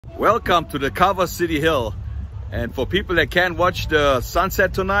Welcome to the Culver City Hill. And for people that can't watch the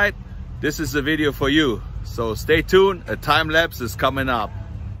sunset tonight, this is the video for you. So stay tuned, a time lapse is coming up.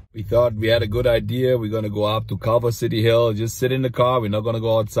 We thought we had a good idea. We're gonna go up to Culver City Hill, just sit in the car. We're not gonna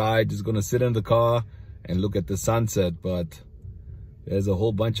go outside, just gonna sit in the car and look at the sunset. But there's a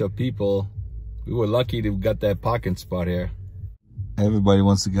whole bunch of people. We were lucky to get that parking spot here. Everybody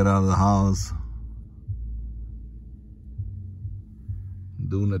wants to get out of the house.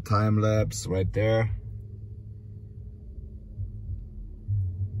 Doing a time lapse right there.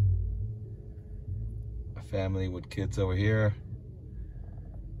 A family with kids over here.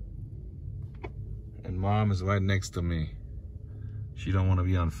 And mom is right next to me. She don't want to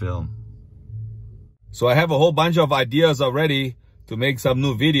be on film. So I have a whole bunch of ideas already to make some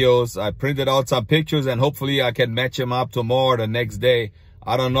new videos. I printed out some pictures and hopefully I can match them up tomorrow or the next day.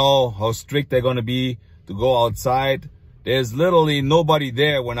 I don't know how strict they're going to be to go outside. There's literally nobody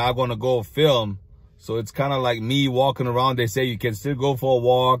there when I'm going to go film. So it's kind of like me walking around. They say you can still go for a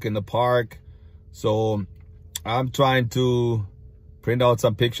walk in the park. So I'm trying to print out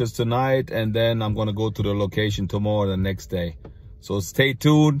some pictures tonight. And then I'm going to go to the location tomorrow or the next day. So stay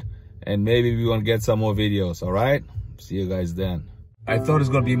tuned. And maybe we're going to get some more videos. All right. See you guys then. I thought it was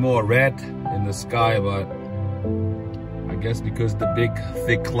going to be more red in the sky. But I guess because the big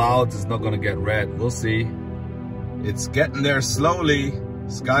thick clouds, it's not going to get red. We'll see. It's getting there slowly.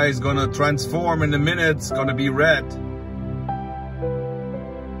 Sky is gonna transform in a minute. It's gonna be red.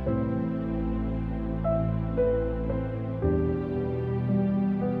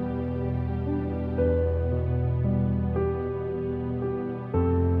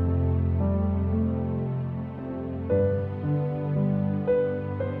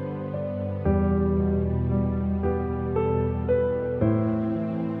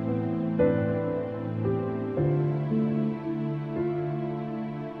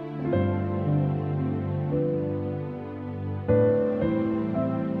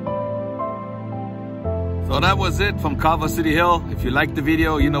 So that was it from Culver City Hill. If you liked the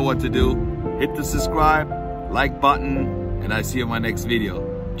video, you know what to do. Hit the subscribe, like button, and I see you in my next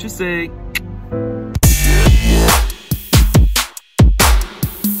video. Just say.